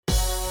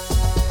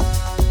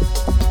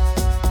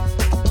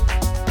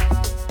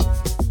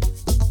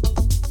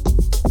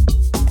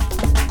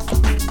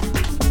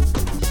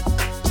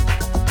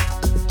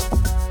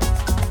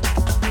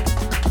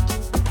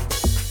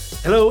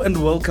Hello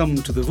and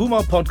welcome to the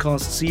Vuma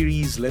podcast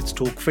series, Let's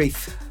Talk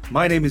Faith.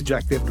 My name is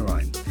Jack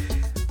Devnarain.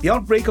 The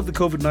outbreak of the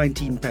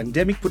COVID-19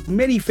 pandemic put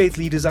many faith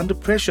leaders under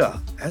pressure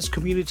as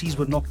communities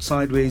were knocked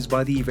sideways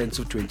by the events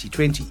of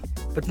 2020.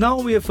 But now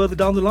we are further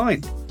down the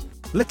line.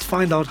 Let's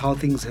find out how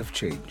things have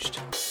changed.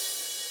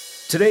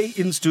 Today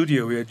in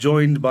studio, we are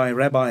joined by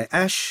Rabbi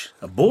Ash,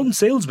 a born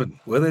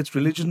salesman, whether it's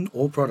religion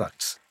or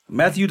products.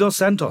 Matthew dos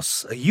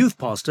Santos, a youth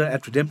pastor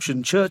at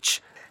Redemption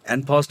Church,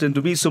 and Pastor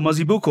Ndumiso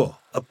Mazibuko,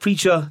 a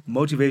preacher,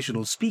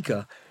 motivational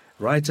speaker,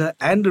 writer,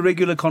 and a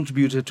regular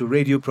contributor to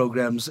radio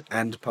programs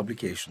and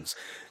publications.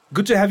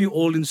 Good to have you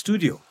all in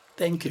studio.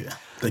 Thank you.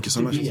 Thank you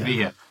so much.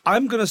 Yeah.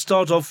 I'm going to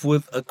start off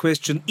with a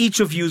question. Each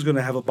of you is going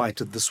to have a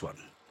bite at this one.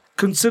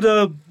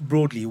 Consider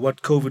broadly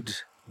what COVID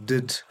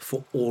did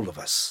for all of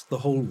us, the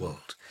whole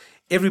world.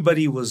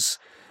 Everybody was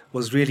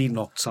really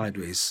knocked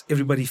sideways.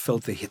 Everybody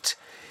felt the hit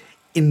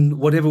in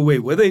whatever way,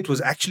 whether it was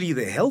actually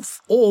their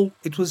health or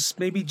it was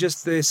maybe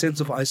just their sense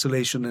of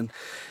isolation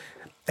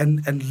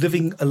and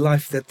living a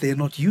life that they're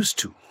not used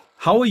to.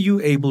 How are you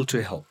able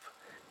to help?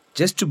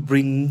 Just to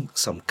bring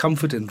some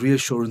comfort and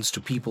reassurance to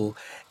people.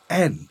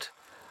 And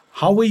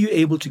how were you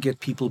able to get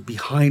people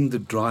behind the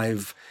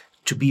drive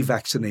to be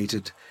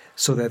vaccinated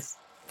so that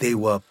they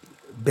were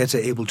better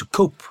able to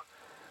cope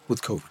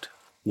with COVID?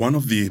 One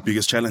of the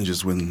biggest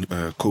challenges when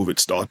COVID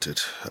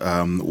started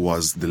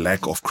was the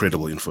lack of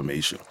credible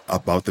information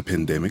about the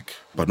pandemic.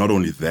 But not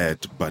only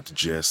that, but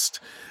just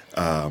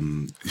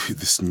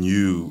this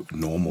new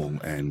normal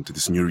and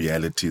this new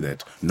reality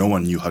that no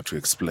one knew how to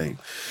explain.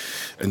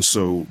 And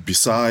so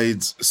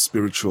besides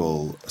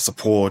spiritual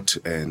support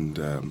and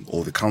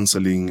all the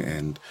counseling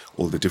and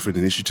all the different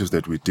initiatives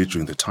that we did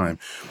during the time,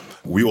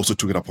 we also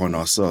took it upon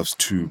ourselves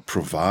to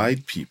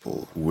provide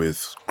people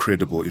with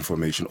credible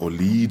information or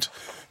lead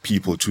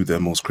people to the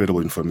most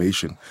credible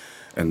information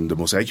and the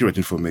most accurate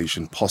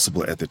information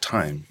possible at the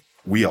time.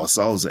 We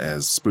ourselves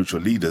as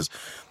spiritual leaders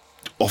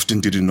often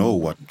didn't know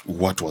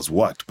what was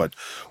what, but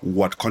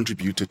what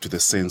contributed to the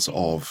sense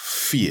of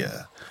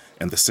fear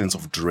and the sense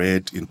of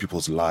dread in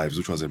people's lives,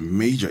 which was a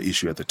major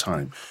issue at the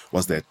time,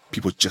 was that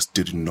people just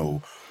didn't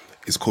know,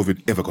 is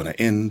COVID ever going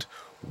to end?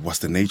 What's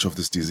the nature of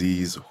this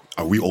disease?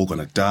 Are we all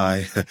going to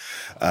die?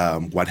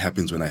 What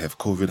happens when I have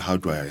COVID? How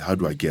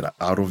do I get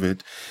out of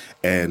it?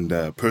 And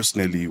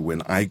personally,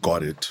 when I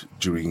got it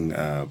during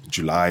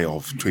July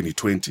of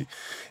 2020,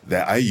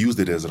 that I used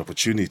it as an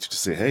opportunity to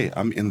say, hey,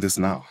 I'm in this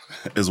now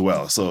as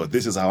well. So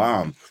this is how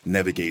I'm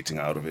navigating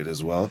out of it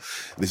as well.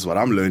 This is what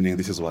I'm learning.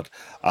 This is what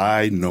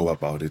I know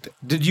about it.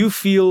 Did you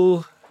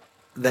feel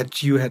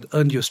that you had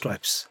earned your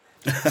stripes?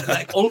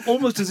 Like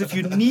almost as if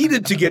you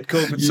needed to get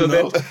COVID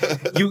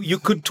that you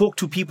could talk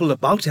to people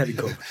about having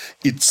COVID.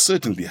 It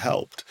certainly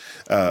helped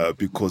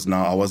because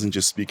now I wasn't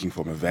just speaking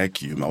from a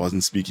vacuum. I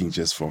wasn't speaking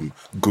just from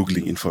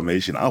Googling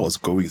information. I was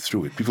going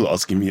through it. People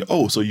asking me,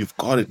 oh, so you've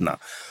got it now.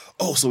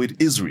 Oh, so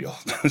it is real.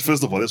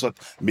 First of all, that's what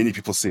many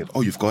people said.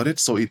 Oh, you've got it?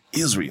 So it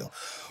is real.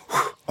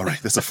 All right,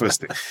 that's the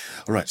first thing.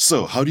 All right,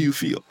 so how do you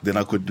feel? Then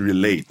I could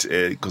relate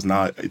because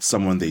now it's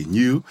someone they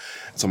knew,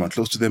 someone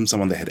close to them,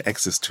 someone they had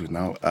access to.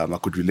 Now I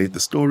could relate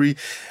the story,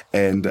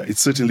 and it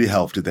certainly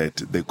helped that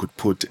they could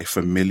put a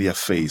familiar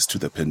face to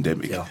the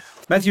pandemic. Yeah.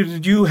 Matthew,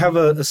 did you have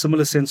a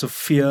similar sense of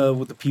fear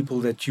with the people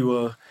that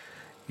you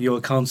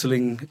were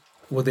counseling?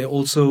 Were they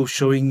also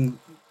showing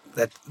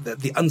that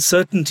the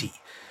uncertainty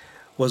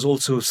was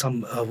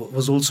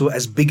also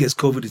as big as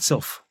COVID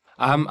itself?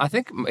 I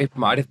think it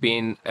might have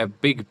been a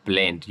big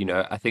blend.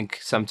 I think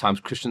sometimes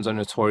Christians are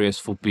notorious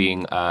for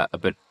being a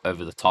bit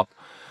over the top,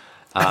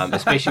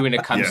 especially when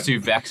it comes to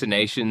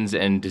vaccinations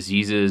and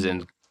diseases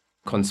and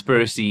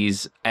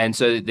conspiracies. And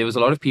so there was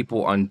a lot of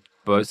people on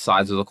both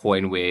sides of the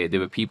coin where there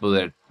were people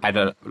that had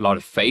a lot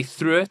of faith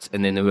through it,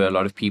 and then there were a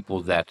lot of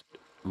people that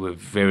were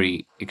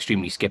very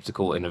extremely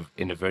skeptical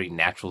in a very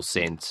natural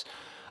sense.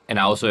 And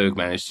I also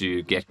managed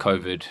to get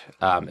COVID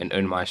and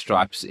earn my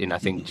stripes in, I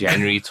think,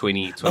 January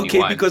 2021.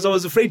 Okay, because I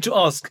was afraid to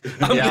ask.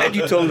 I'm glad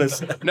you told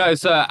us. No,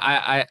 so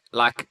I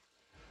like,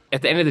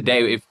 at the end of the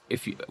day,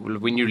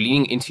 when you're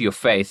leaning into your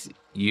faith,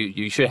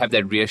 you should have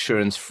that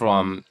reassurance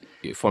from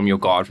your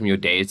God, from your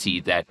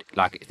deity, that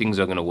like things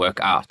are going to work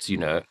out,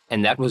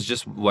 And that was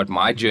just what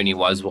my journey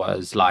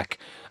was like,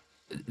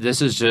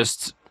 this is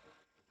just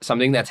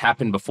something that's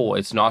happened before.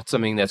 It's not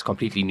something that's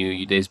completely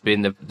new. There's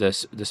been the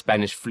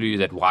Spanish flu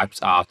that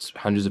wipes out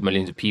hundreds of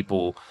millions of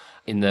people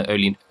in the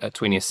early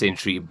 20th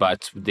century,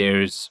 but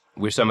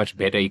we're so much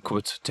better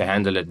equipped to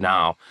handle it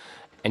now.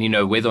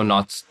 And whether or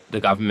not the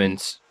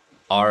governments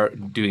are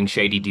doing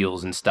shady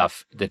deals and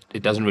stuff, that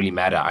it doesn't really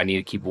matter. I need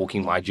to keep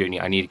walking my journey.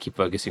 I need to keep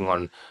focusing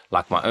on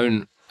like my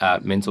own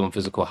mental and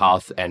physical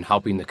health and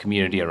helping the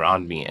community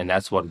around me. And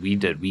that's what we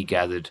did. We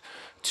gathered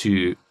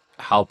to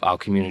help our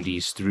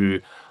communities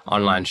through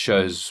online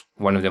shows.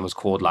 One of them was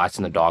called Lights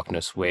in the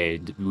Darkness, where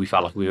we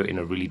felt like we were in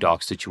a really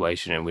dark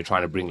situation and we're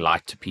trying to bring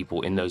light to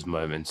people in those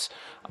moments,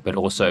 but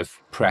also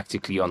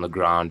practically on the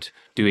ground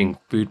doing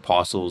food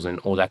parcels and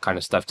all that kind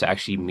of stuff to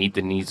actually meet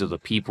the needs of the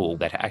people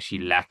that actually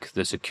lack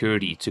the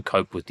security to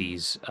cope with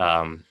these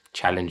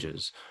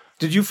challenges.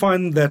 Did you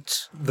find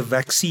that the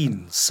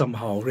vaccine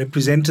somehow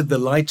represented the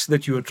light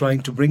that you were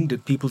trying to bring?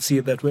 Did people see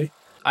it that way?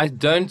 I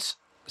don't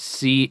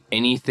see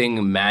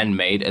anything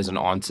man-made as an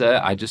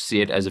answer. I just see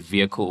it as a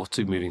vehicle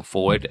to moving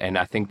forward. And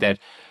I think that,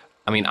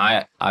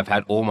 I've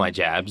had all my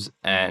jabs,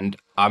 and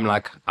I'm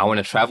like, I want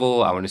to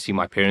travel. I want to see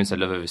my parents that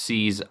live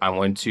overseas. I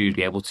want to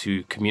be able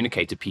to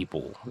communicate to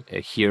people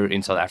here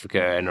in South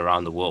Africa and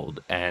around the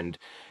world. And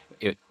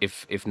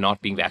if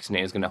not being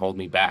vaccinated is going to hold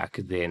me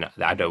back, then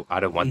I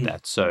don't want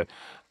that. So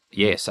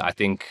yes, I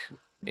think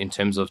in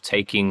terms of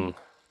taking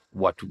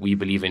what we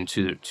believe in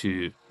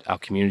to our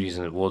communities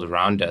and the world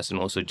around us, and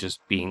also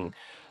just being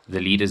the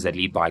leaders that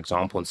lead by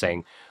example and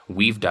saying,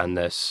 we've done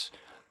this.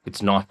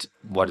 It's not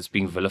what it's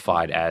being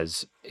vilified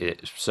as.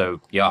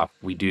 So yeah,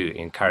 we do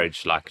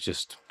encourage,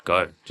 just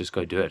go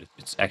do it.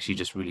 It's actually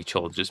just really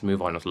chill. Just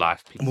move on with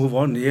life. Move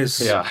on,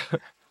 yes. Yeah.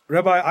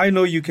 Rabbi, I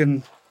know you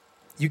can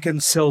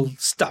sell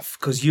stuff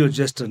because you're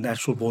just a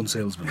natural born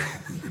salesman.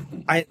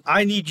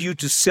 I need you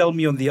to sell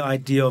me on the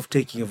idea of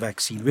taking a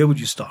vaccine. Where would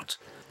you start?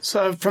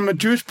 So from a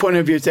Jewish point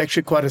of view, it's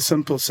actually quite a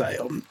simple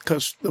sale,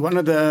 because one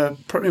of the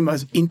probably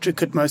most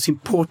intricate, most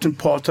important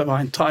parts of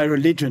our entire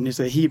religion is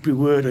a Hebrew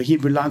word or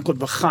Hebrew line called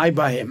v'chai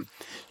b'hem.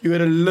 You got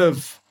to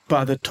live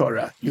by the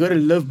Torah. You got to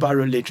live by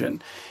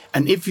religion.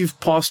 And if you've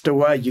passed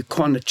away, you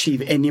can't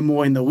achieve any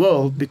more in the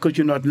world because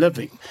you're not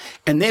living.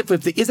 And therefore,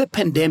 if there is a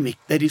pandemic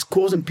that is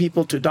causing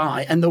people to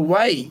die, and the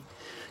way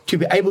to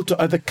be able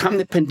to overcome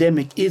the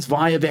pandemic is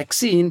via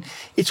vaccine,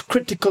 it's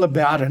critical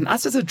about it. And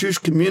us as a Jewish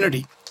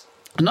community,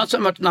 not so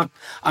much now,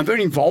 I'm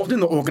very involved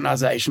in the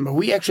organization, but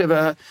we actually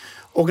have an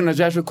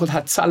organization called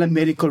Hatzalah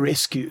Medical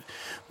Rescue,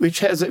 which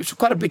has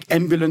quite a big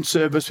ambulance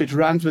service which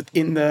runs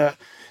within the.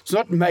 It's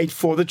not made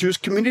for the Jewish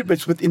community, but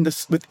it's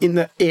within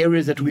the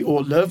areas that we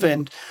all live.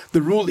 And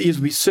the rule is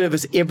we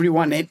service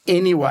everyone and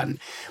anyone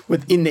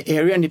within the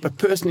area. And if a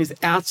person is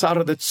outside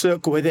of that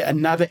circle where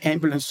another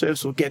ambulance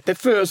service will get there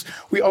first,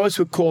 we always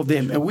would call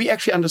them. And we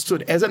actually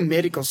understood, as a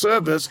medical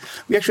service,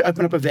 we actually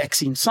opened up a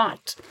vaccine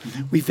site.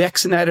 Mm-hmm. We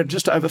vaccinated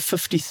just over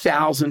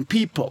 50,000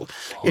 people.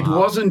 Wow. It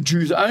wasn't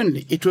Jews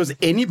only. It was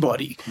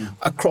anybody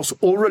across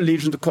all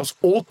religions, across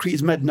all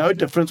creeds, made no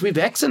difference. We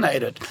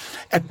vaccinated.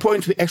 At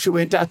points, we actually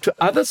went out to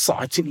other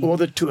sites in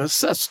order to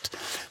assist.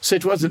 So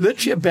it was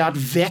literally about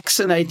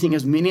vaccinating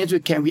as many as we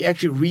can. We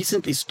actually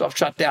recently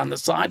shut down the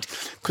site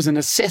because the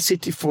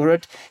necessity for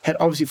it had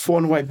obviously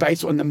fallen away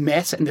based on the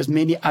mass, and there's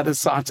many other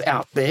sites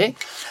out there.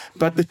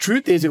 But the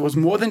truth is, it was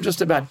more than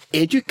just about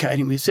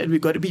educating. We said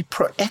we've got to be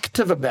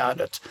proactive about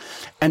it.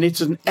 And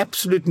it's an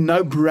absolute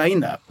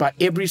no-brainer by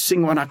every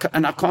single one.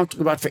 And I can't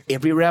talk about for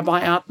every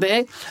rabbi out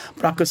there,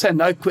 but I could say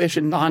no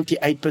question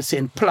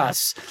 98%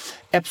 plus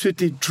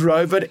absolutely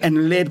drove it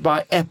and led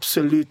by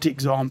absolute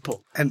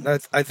example. And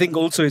I think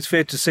also it's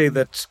fair to say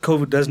that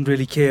COVID doesn't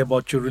really care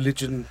about your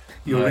religion,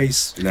 your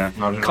race,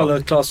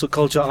 color, class or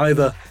culture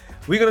either.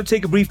 We're going to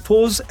take a brief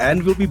pause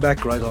and we'll be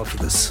back right after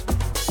this.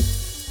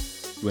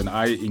 When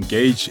I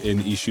engage in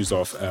issues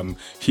of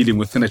healing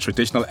within a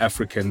traditional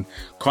African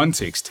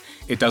context,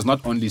 it does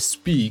not only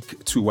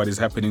speak to what is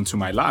happening to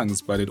my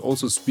lungs, but it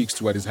also speaks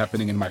to what is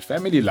happening in my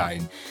family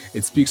line.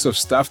 It speaks of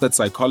stuff that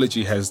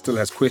psychology still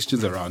has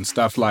questions around,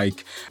 stuff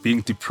like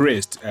being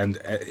depressed and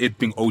it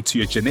being owed to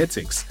your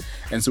genetics.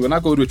 And so when I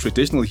go to a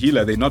traditional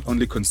healer, they're not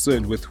only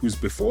concerned with who's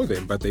before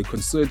them, but they're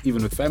concerned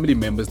even with family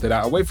members that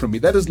are away from me.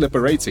 That is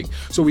liberating.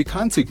 So we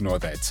can't ignore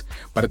that.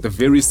 But at the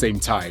very same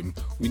time,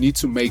 we need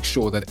to make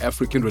sure that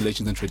African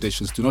religions and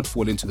traditions do not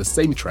fall into the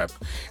same trap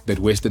that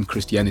Western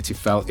Christianity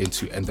fell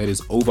into, and that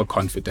is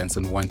overconfidence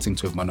and wanting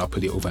to have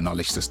monopoly over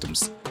knowledge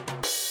systems.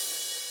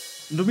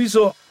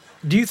 Ndumiso,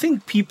 do you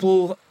think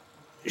people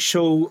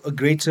show a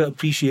greater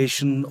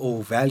appreciation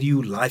or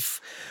value life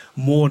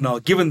more now,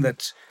 given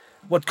that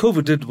what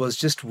COVID did was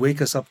just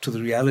wake us up to the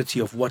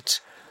reality of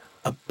what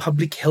a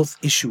public health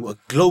issue, a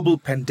global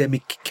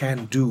pandemic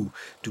can do?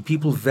 Do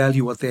people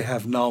value what they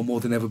have now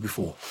more than ever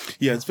before?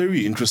 Yeah, it's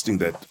very interesting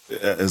that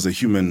as a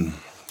human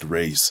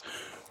race,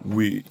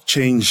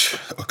 change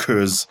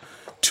occurs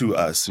to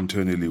us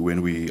internally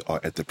when we are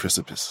at the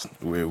precipice,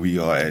 where we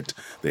are at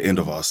the end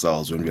of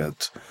ourselves, when we are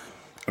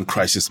in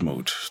crisis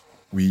mode.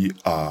 We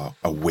are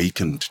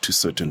awakened to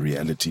certain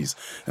realities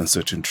and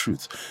certain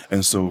truths.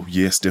 And so,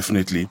 yes,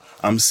 definitely,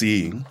 I'm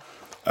seeing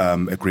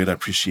a great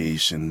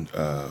appreciation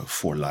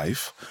for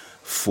life,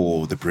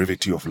 for the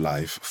brevity of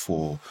life,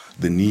 for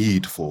the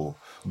need for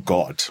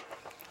God,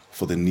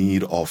 for the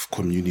need of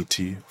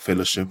community,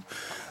 fellowship.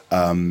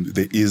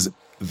 There is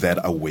that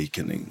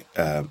awakening.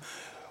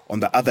 On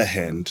the other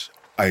hand,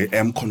 I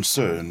am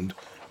concerned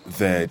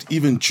that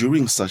even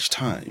during such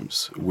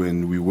times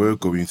when we were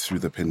going through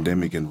the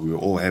pandemic and we were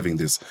all having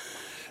this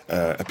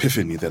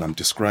epiphany that I'm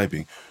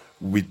describing,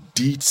 we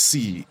did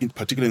see, in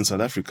particular in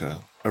South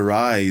Africa, a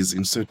rise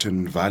in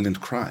certain violent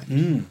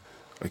crime.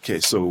 Okay,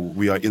 so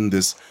we are in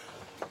this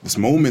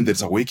moment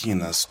that's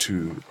awakening us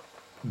to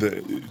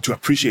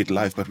appreciate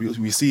life, but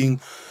we're seeing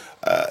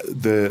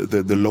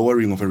the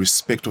lowering of a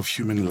respect of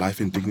human life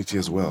and dignity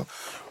as well.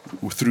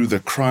 Through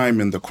the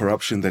crime and the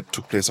corruption that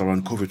took place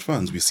around COVID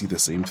funds, we see the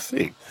same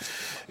thing.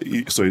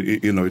 So,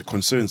 it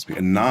concerns me.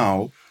 And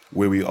now,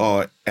 where we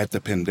are at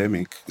the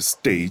pandemic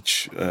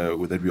stage,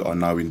 that we are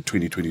now in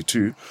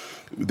 2022,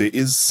 there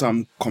is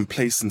some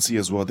complacency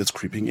as well that's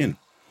creeping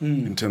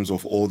in terms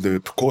of all the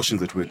precautions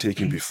that we're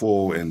taking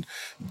before, and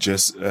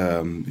just,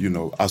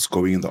 us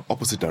going in the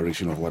opposite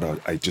direction of what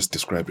I just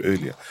described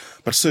earlier.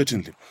 But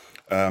certainly,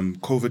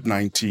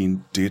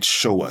 COVID-19 did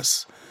show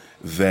us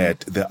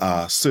that there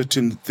are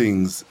certain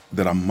things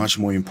that are much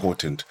more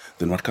important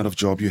than what kind of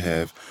job you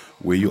have,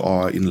 where you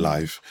are in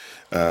life,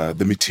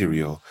 the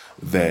material,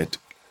 that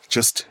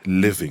just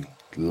living.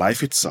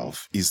 Life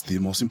itself is the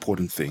most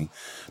important thing.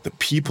 The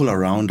people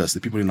around us,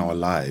 the people in our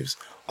lives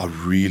are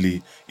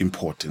really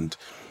important,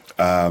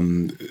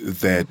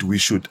 that we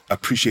should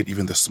appreciate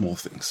even the small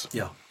things.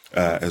 Yeah.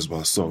 As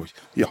well. So,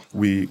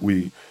 we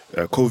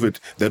COVID,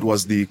 that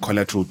was the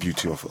collateral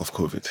beauty of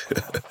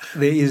COVID.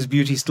 There is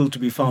beauty still to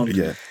be found.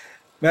 Yeah.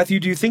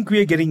 Matthew, do you think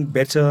we are getting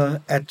better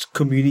at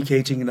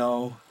communicating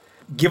now,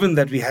 given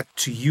that we had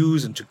to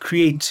use and to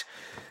create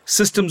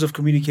systems of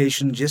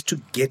communication just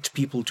to get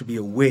people to be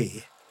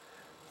aware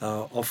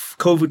of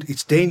COVID,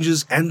 its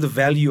dangers, and the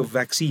value of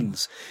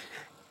vaccines?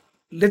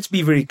 Let's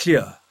be very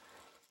clear.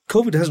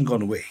 COVID hasn't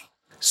gone away.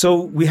 So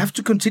we have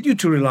to continue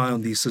to rely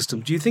on these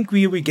systems. Do you think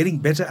we're getting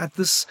better at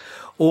this,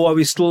 or are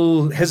we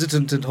still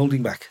hesitant and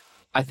holding back?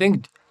 I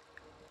think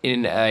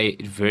in a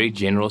very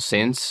general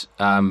sense,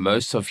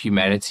 most of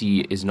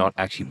humanity is not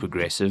actually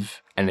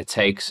progressive, and it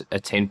takes a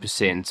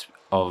 10%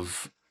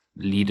 of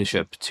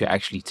leadership to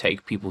actually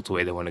take people to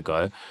where they want to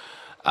go.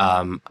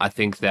 I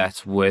think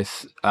that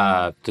with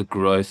the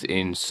growth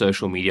in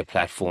social media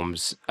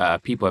platforms,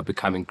 people have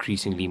become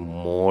increasingly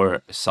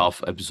more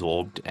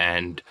self-absorbed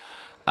and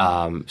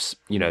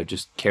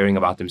just caring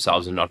about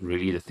themselves and not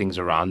really the things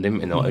around them,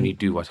 and they'll only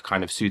do what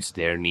kind of suits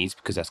their needs,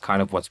 because that's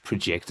kind of what's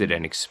projected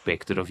and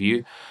expected of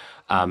you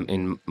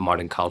in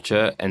modern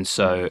culture. And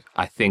so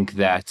I think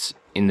that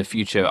in the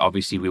future,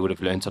 obviously, we would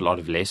have learned a lot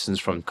of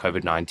lessons from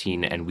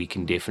COVID-19, and we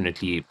can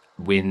definitely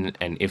win.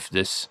 And if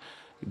this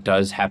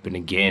does happen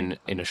again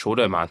in a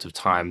shorter amount of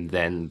time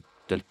than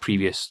the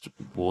previous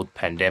world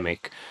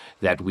pandemic,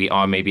 that we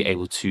are maybe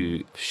able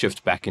to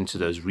shift back into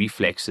those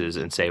reflexes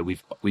and say,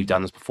 we've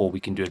done this before, we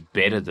can do it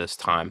better this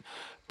time.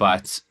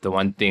 But the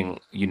one thing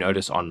you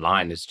notice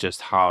online is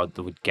just how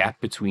the gap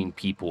between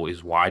people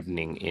is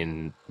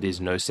widening. There's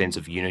no sense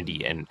of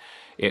unity, and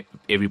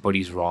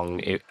everybody's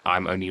wrong,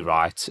 I'm only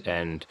right,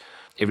 and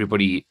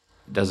everybody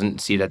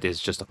doesn't see that there's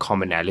just a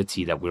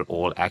commonality, that we're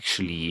all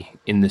actually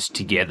in this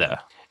together.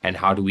 And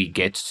how do we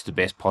get to the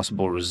best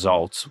possible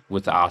results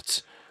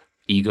without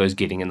egos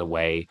getting in the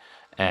way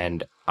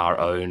and our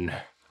own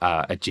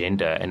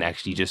agenda, and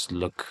actually just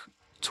look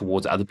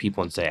towards other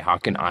people and say, how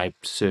can I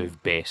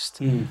serve best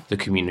the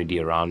community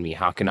around me?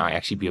 How can I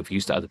actually be of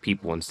use to other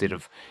people instead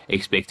of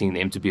expecting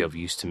them to be of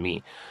use to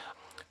me?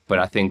 But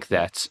I think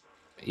that,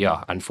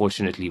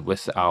 unfortunately,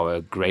 with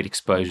our great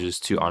exposures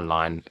to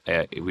online,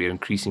 we're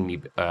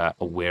increasingly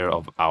aware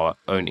of our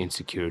own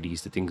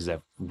insecurities, the things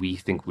that we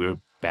think we're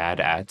bad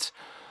at.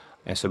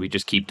 And so we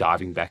just keep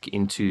diving back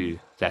into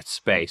that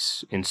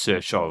space in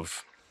search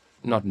of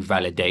not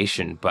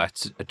validation,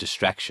 but a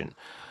distraction.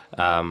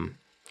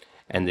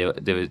 And there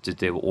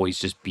will always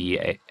just be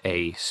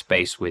a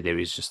space where there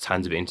is just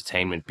tons of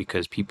entertainment,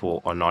 because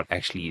people are not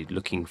actually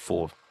looking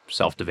for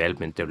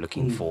self-development. They're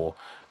looking for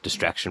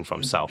distraction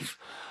from self.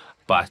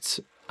 But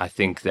I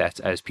think that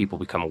as people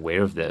become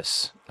aware of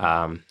this,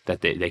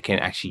 that they can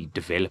actually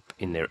develop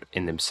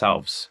in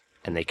themselves,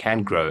 and they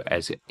can grow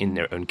as in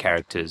their own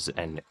characters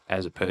and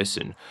as a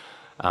person.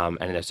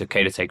 And it's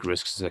okay to take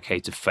risks. It's okay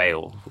to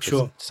fail.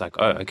 Sure. It's like,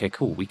 oh, okay,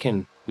 cool. We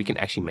can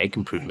actually make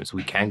improvements.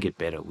 We can get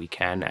better. We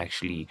can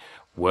actually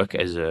work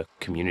as a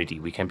community.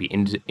 We can be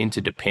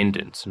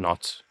interdependent,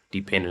 not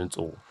dependent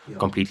or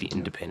completely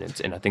independent.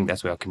 And I think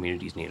that's where our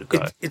communities need to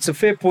go. It's a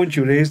fair point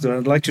you raised, and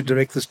I'd like to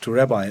direct this to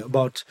Rabbi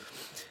about,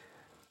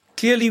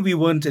 clearly we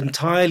weren't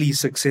entirely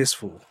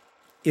successful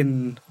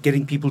in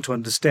getting people to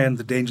understand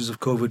the dangers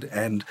of COVID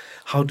and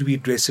how do we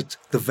address it,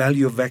 the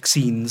value of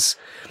vaccines.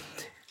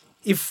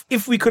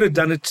 If we could have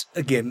done it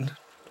again,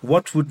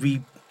 what would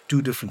we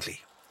do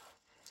differently?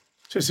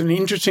 So it's an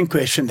interesting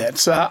question, that.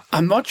 So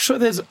I'm not sure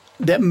there's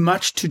that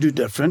much to do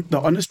different.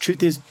 The honest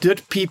truth is,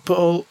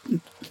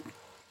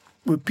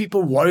 were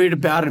people worried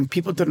about it and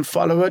people didn't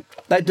follow it?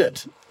 They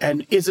did.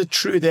 And is it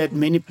true that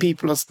many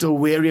people are still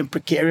wary and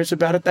precarious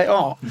about it? They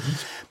are.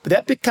 Mm-hmm. But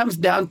that becomes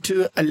down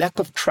to a lack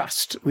of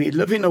trust. We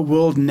live in a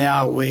world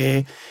now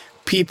where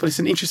people, it's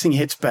an interesting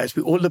headspace.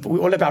 We all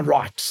have our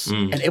rights.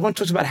 And everyone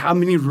talks about how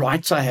many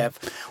rights I have.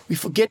 We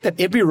forget that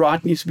every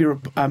right needs to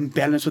be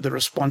balanced with a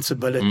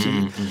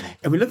responsibility.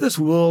 And we live in this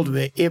world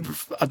where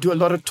I do a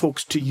lot of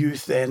talks to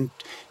youth and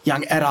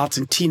young adults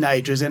and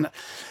teenagers, and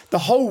the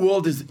whole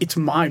world it's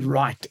my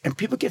right. And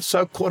people get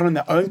so caught on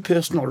their own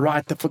personal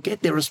right, they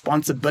forget their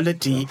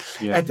responsibility.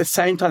 At the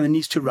same time, they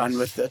need to run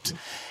with it.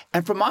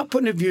 And from my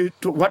point of view,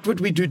 what would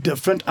we do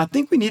different? I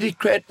think we need to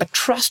create a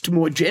trust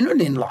more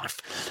generally in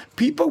life.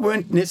 People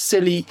weren't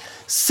necessarily,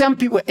 some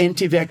people were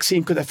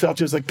anti-vaccine because they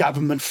felt it was a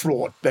government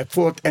fraud. They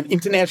thought, and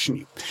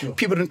internationally,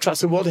 people didn't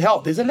trust the World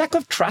Health. There's a lack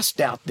of trust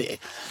out there.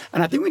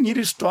 And I think we need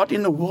to start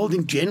in the world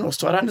in general,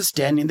 start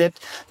understanding that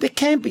there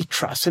can be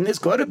trust. And there's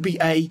got to be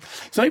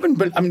it's not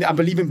even, I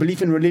believe in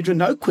belief in religion,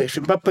 no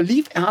question, but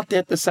belief out there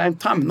at the same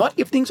time. Not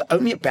everything's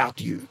only about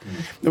you.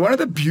 Now, one of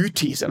the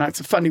beauties, and it's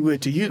a funny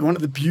word to use, one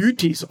of the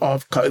beauties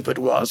of COVID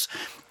was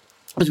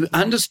we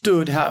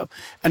understood how,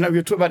 and we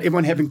were talking about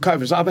everyone having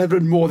COVID, so I've had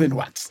it more than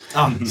once.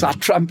 So I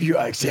trump you,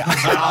 actually.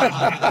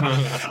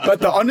 But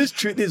the honest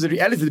truth is, the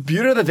reality, the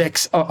beauty of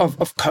the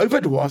of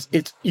COVID was,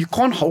 you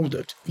can't hold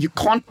it. You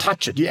can't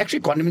touch it. You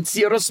actually can't even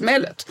see it or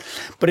smell it.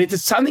 But it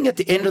is something at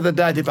the end of the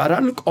day that if I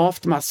don't look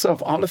after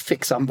myself, I'll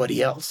affect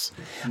somebody else.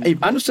 And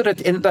you've understood at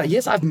the end of the day,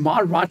 yes, I have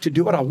my right to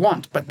do what I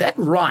want, but that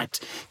right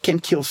can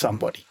kill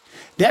somebody.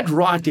 That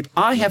right, if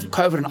I have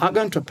COVID and I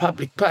go into a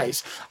public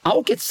place,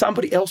 I'll get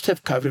somebody else to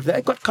have COVID. If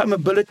they've got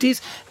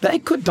comorbidities, they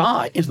could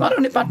die. It's not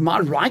only about my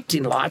right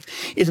in life,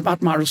 it's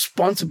about my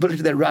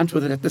responsibility that runs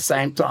with it at the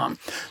same time.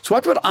 So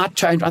what would I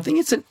change? I think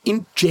it's an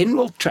in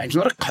general change,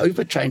 not a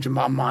COVID change in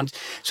my mind.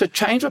 So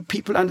change where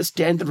people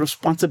understand the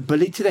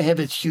responsibility they have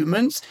as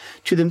humans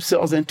to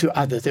themselves and to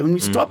others. And when we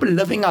stop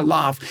living our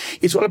life,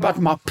 it's all about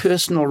my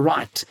personal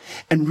right.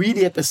 And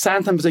really at the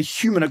same time as a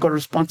human, I've got a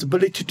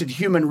responsibility to the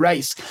human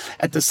race.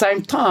 At the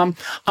same time,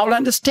 I'll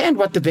understand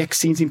what the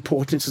vaccine's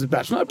importance is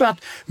about. It's not about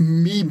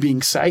me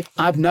being safe.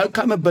 I have no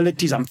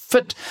comorbidities. I'm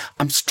fit.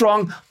 I'm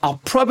strong.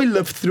 I'll probably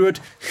live through it.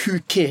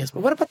 Who cares?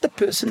 But what about the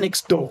person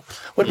next door?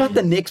 What about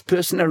the next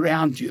person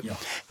around you?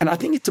 And I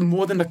think it's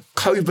more than a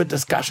COVID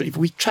discussion. If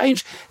we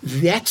change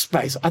that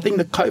space, I think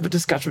the COVID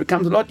discussion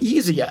becomes a lot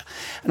easier.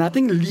 And I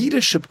think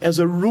leadership as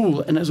a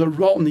rule and as a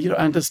role need to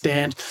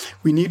understand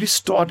we need to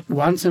start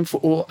once and for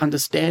all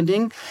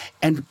understanding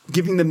and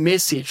giving the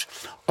message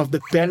of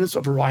the balance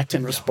of right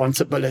and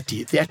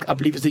responsibility. That, I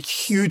believe, is a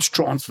huge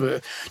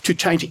transfer to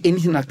change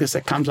anything like this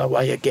that comes our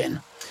way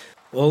again.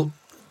 Well,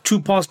 two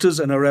pastors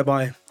and a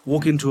rabbi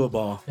walk into a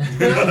bar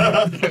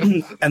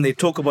and they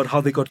talk about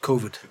how they got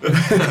COVID.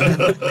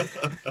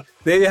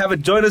 There you have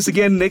it. Join us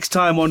again next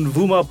time on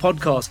Vuma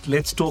Podcast.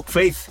 Let's talk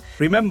faith.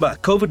 Remember,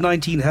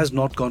 COVID-19 has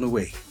not gone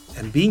away,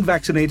 and being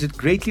vaccinated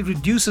greatly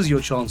reduces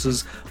your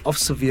chances of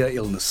severe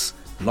illness,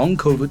 long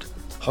COVID,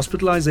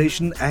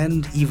 hospitalization,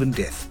 and even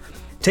death.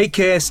 Take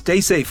care,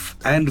 stay safe,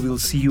 and we'll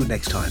see you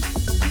next time.